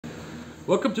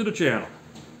Welcome to the channel.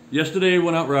 Yesterday I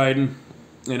went out riding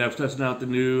and I was testing out the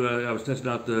new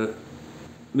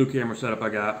camera setup I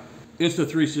got,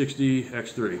 Insta360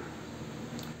 X3,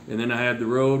 and then I had the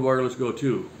Rode Wireless Go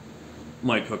 2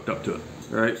 mic hooked up to it.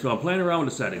 All right, so I'm playing around with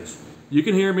the settings. You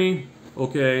can hear me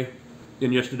okay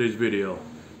in yesterday's video.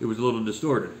 It was a little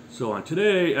distorted. So on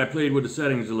today I played with the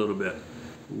settings a little bit.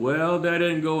 Well, that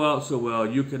didn't go out so well.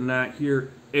 You cannot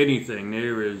hear anything.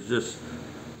 There is just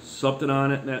something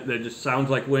on it that just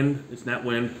sounds like wind. It's not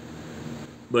wind,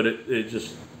 but it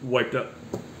just wiped up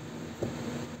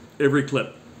every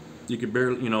clip. You could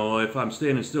barely, if I'm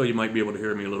standing still, you might be able to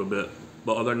hear me a little bit.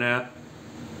 But other than that,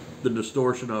 the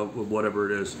distortion of whatever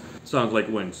it is sounds like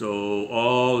wind. So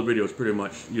all the video is pretty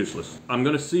much useless. I'm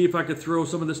gonna see if I could throw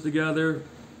some of this together,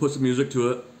 put some music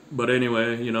to it. But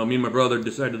anyway, me and my brother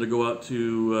decided to go out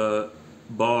to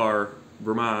Barre,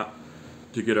 Vermont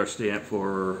to get our stamp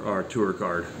for our tour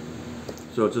card.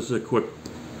 So it's just a quick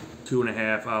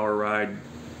 2.5 hour ride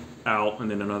out and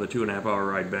then another 2.5 hour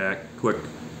ride back, quick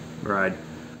ride.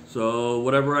 So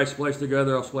whatever I splice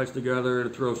together, I'll splice together to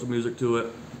throw some music to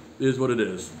it. It is what it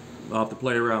is. I'll have to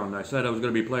play around. I said I was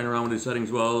going to be playing around with these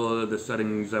settings. Well, the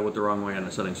settings, I went the wrong way on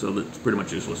the settings, so it's pretty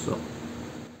much useless. So,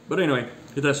 but anyway,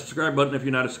 hit that subscribe button if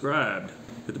you're not subscribed.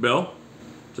 Hit the bell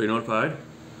so you're notified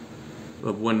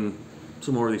of when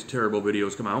some more of these terrible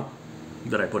videos come out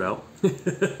that I put out.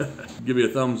 Give me a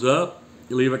thumbs up,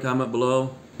 leave a comment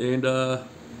below, and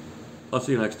I'll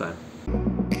see you next time.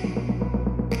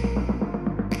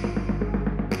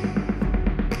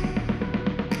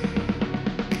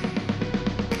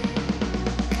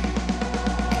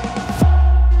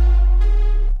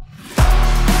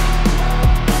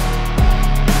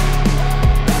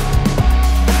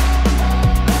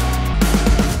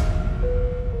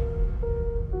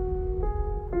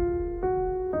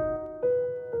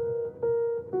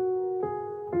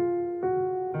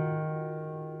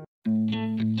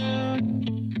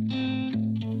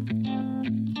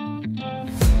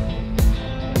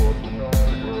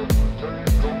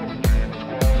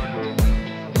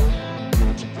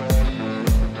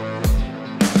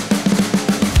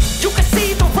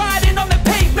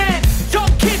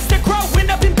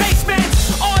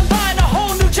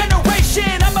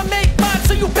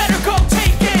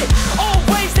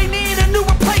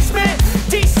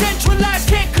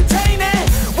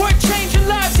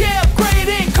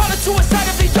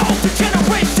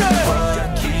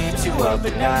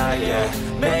 Yeah,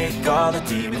 make all the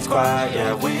demons quiet.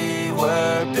 Yeah, we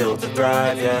were built to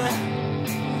thrive. Yeah,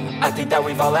 I think that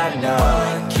we've all had enough.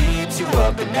 What keeps you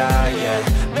up at night? Yeah,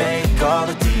 make all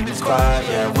the demons quiet.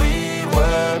 Yeah, we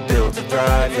were built to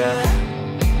thrive. Yeah,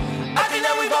 I think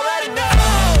that we've all had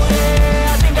enough.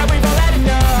 Yeah, I think that we've all had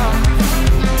enough.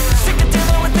 Sick of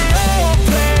dealing with the old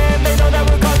plan. They know that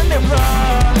we're calling it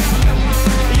wrong.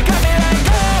 You got me like,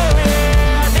 oh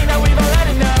yeah, I think that we've all had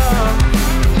enough.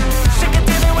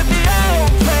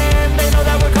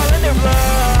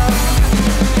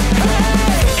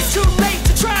 It's too late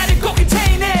to try to go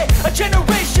contain it. A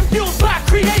generation fueled by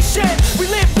creation. We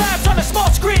live lives on a small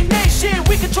screen nation.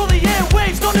 We control the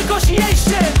airwaves, no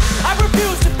negotiation. I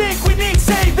refuse to think we need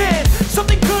saving.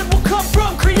 Something good will come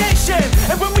from creation.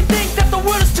 And when we think that the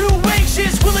world is too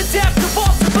anxious, we'll adapt,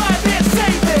 evolve, survive, and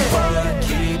save it. What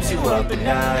keeps you up at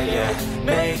night? Yeah,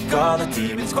 make all the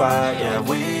demons quiet. Yeah,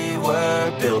 we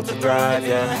were built to thrive.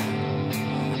 Yeah,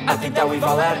 I think that we've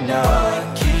all had enough.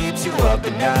 What keeps you up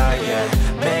at night? Yeah,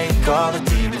 make all the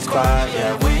demons quiet.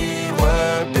 Yeah, we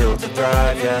were built to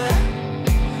thrive. Yeah,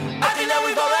 I think that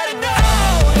we've all had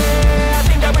enough. Yeah, I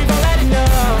think that we've all had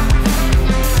enough.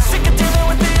 Sick of dealing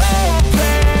with the old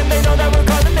plan. They know that we're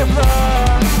calling it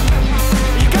wrong.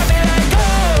 You got me like,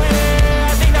 oh yeah, I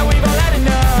think that we've all had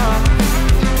enough.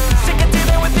 Sick of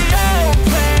dealing with the old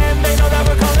plan. They know that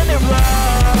we're calling it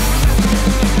wrong.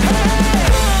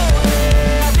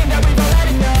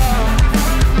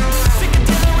 Sick of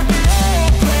dealing with the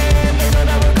old plan. They know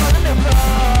that we're calling it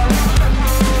wrong.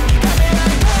 You got me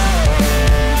like, oh.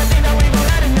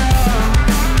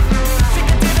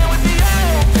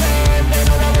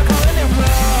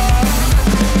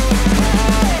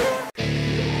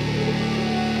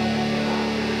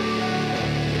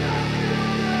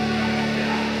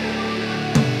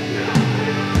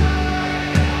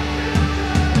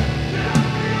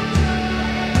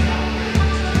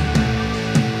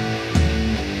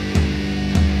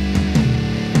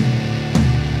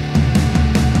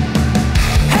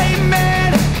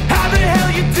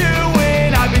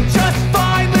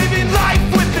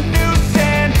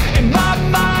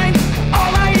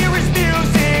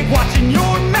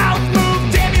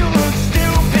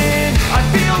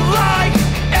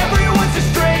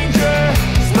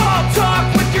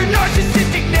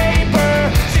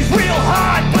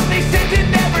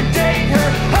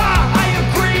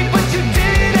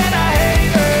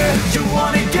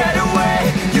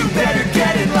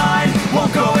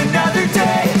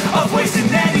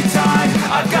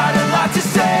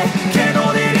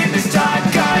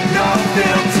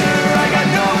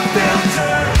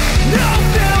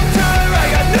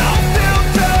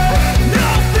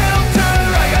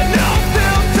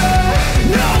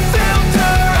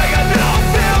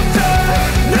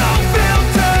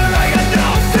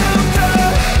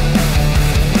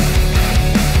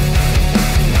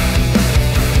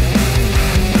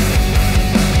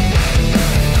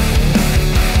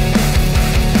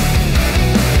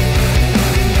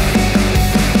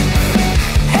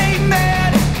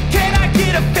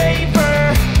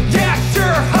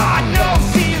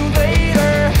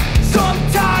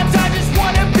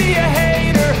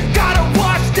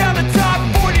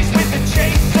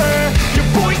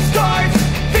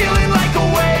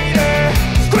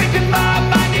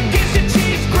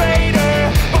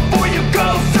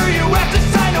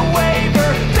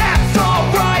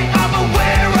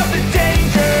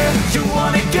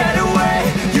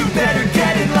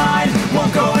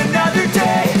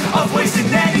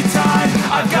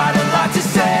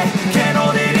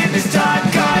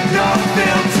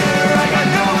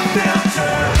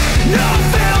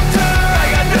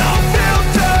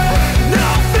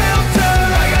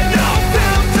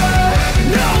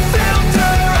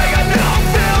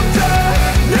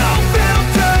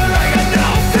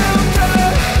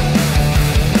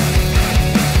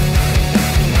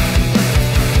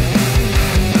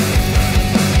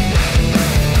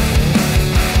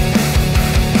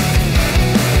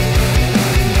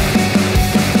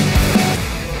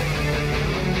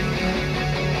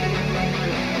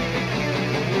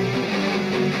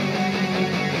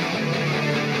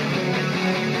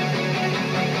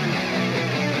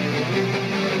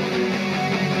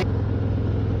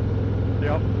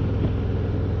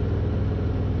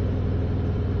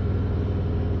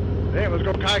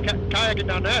 go kayaking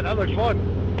down that. That looks fun.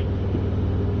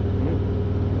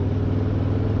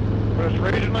 When it's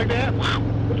raging like that, wow,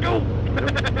 let's go.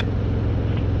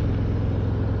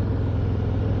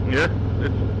 Yeah,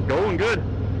 it's going good.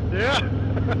 Yeah.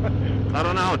 I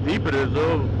don't know how deep it is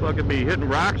though. Fucking be hitting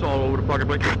rocks all over the fucking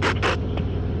place.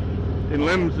 And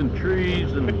limbs and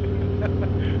trees and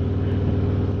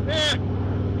yeah.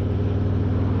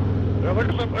 Yeah, look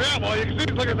at some. Yeah, well, you can see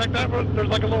it's looking like that. There's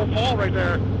like a little fall right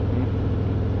there.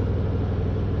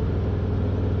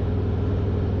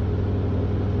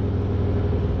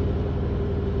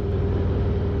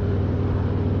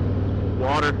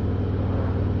 water.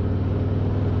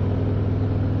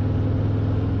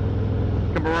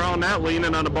 Come around that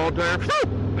leaning on the ball tire.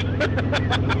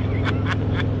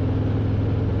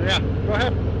 Yeah, go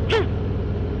ahead.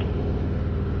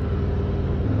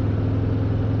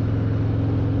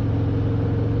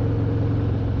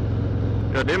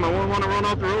 God damn, I wouldn't want to run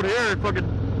off the road here and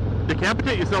fucking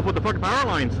decapitate yourself with the fucking power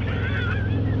lines.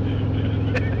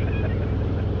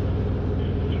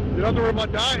 You don't have to worry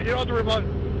about dying. You don't have to worry about,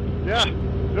 yeah.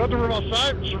 You don't have to worry about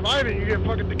surviving. You get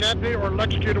fucking decapitated or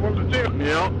electrocuted, one of the two.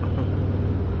 Yeah.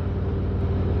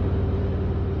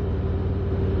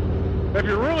 If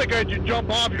you're really good, you jump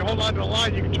off, you hold on to the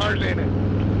line, you can Tarzan it.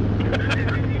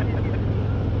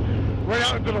 Right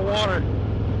out into the water.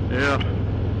 Yeah.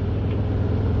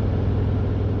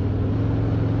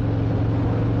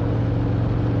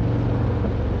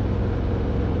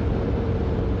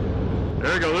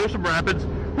 There we go, there's some rapids.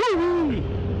 Woo-wee!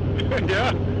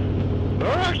 Yeah.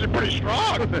 They're actually pretty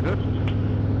strong.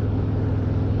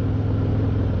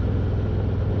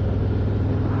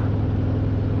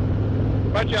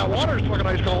 But yeah, water's fucking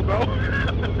ice cold though.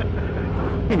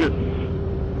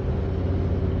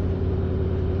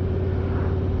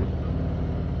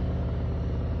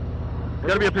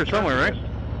 Gotta be up here somewhere, right?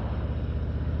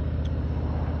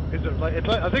 Is it like,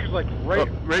 I think it's like right,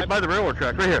 right by the railroad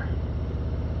track, right here.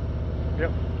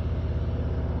 Yep.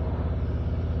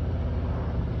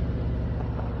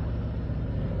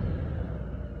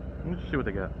 Let's see what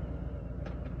they got.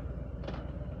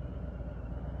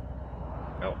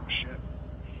 Oh shit.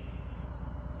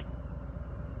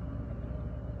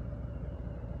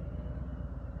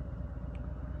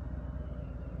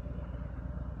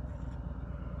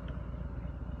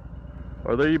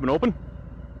 Are they even open?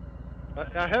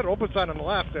 I had open sign on the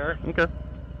left there. Okay.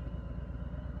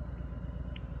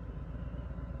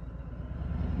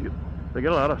 Yep. They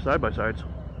got a lot of side-by-sides.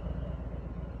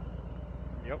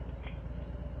 Yep.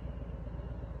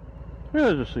 Yeah,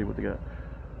 let's just see what they got.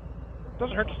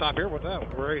 Doesn't hurt to stop here with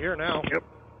that. We're right here now. Yep.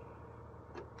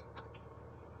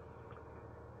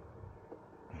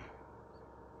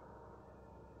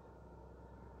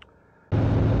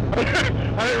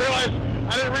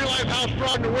 I didn't realize how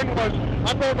strong the wind was.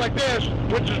 I'm going like this,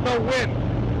 which is no wind.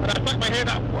 And I stuck my hand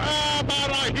out, about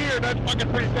out here, and that's fucking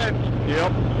pretty tense.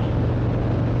 Yep.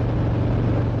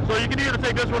 So you can either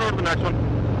take this one or the next one.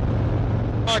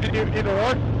 Oh, I can do either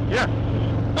or? Yeah.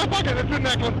 Oh, fuck it, let's do the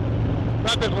next one.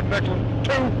 Not this one, next one.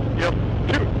 Two. Yep.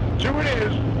 Two it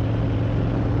is.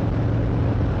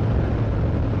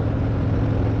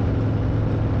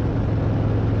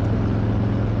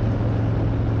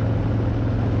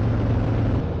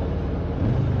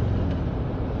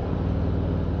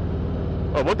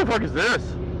 Oh, what the fuck is this?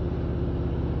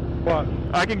 What?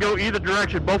 I can go either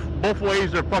direction. Both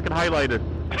ways are fucking highlighted.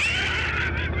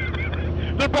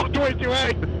 They're both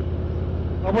 22A.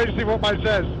 I'll wait to see what mine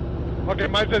says. Okay,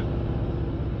 mine says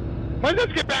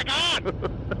get back on.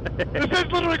 It says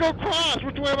literally go cross.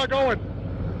 Which way am I going?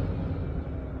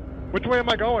 Which way am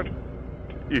I going?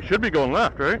 You should be going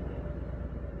left, right?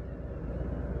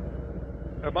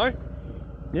 Am I?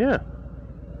 Yeah.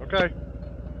 Okay.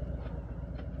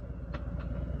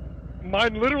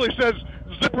 Mine literally says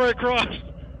zip right across.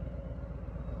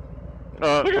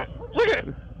 Look at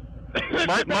it.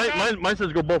 Mine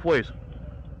says go both ways.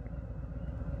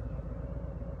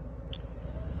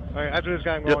 All right, after this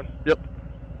guy, I'm going. Yep.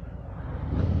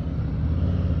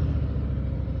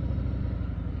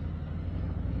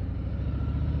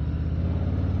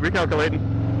 Recalculating.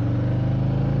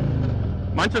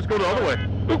 Mine says go the other way.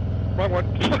 Oop, wrong one.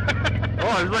 Oh,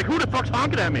 I was like, who the fuck's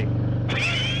honking at me?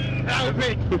 That was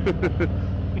me.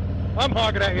 I'm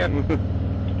honking at you.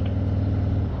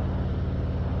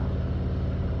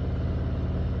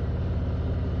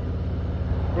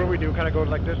 What do we do? Kind of go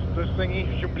like this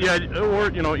thingy? Yeah,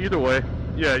 or, you know, either way.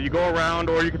 Yeah, you go around,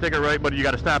 or you can take it right, but you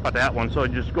got to stop at that one. So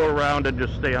you just go around and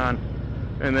just stay on,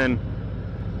 and then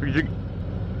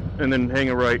hang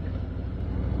it right.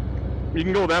 You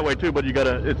can go that way too, but you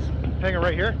gotta. It's hang it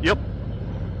right here. Yep.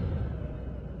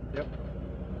 Yep.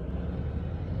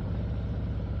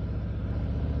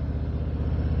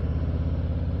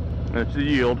 That's the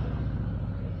yield.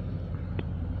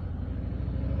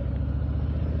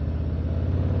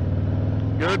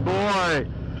 Good boy.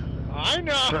 I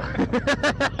know.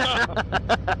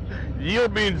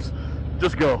 Yield means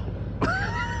just go.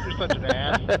 You're such an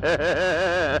ass.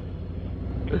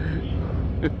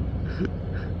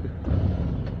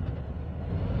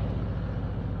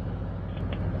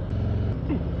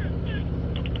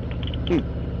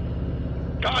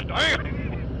 God damn.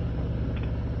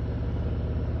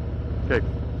 Okay,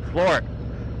 floor it.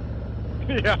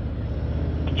 Yeah.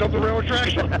 Jump the railroad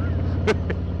tracks.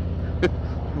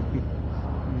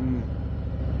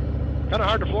 Kind of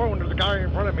hard to floor when there's a car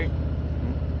in front of me.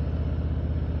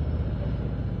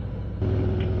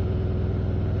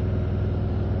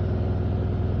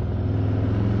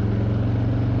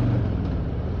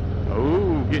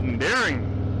 Oh, getting daring.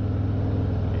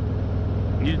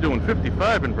 He's doing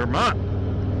 55 in Vermont.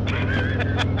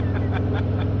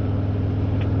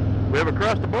 We haven't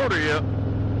crossed the border yet.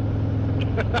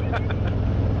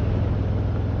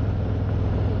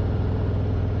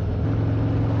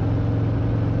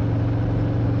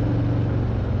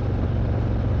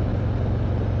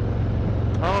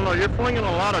 I don't know, you're flinging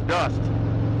a lot of dust.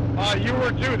 You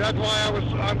were too. That's why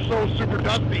I'm so super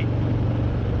dusty.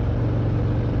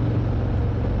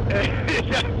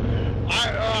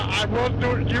 I was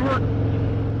doing.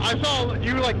 I saw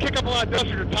you like kick up a lot of dust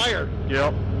with your tire.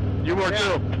 Yep, you were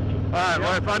too. All right,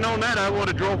 well, if I'd known that, I would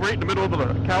have drove right in the middle of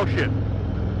the cow shit.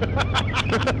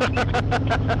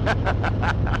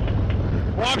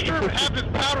 Well, I'm sure half this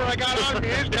powder I got on me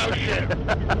is cow shit.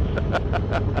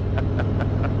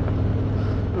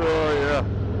 Oh, yeah.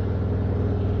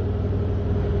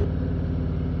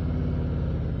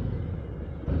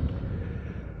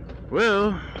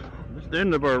 Well, this is the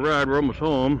end of our ride. We're almost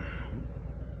home.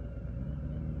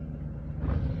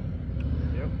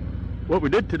 Yep. What we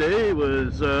did today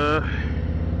was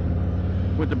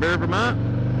went to Barre Vermont.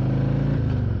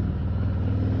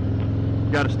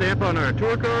 Got a stamp on our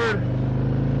tour card.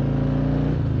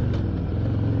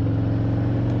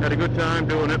 Had a good time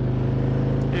doing it.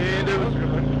 And it was,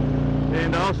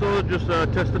 and also just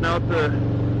testing out the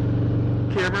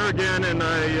camera again, and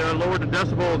I lowered the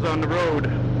decibels on the road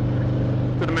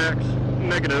to the max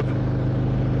negative,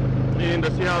 and to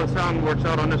see how the sound works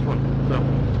out on this one.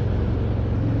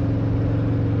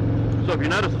 So if you're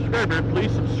not a subscriber,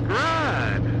 please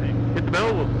subscribe. Hit the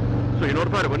bell so you're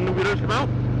notified of when new videos come out.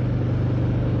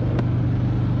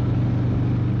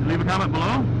 Leave a comment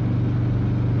below.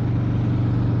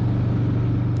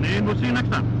 And we'll see you next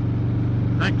time.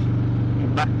 Thanks.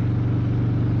 Bye.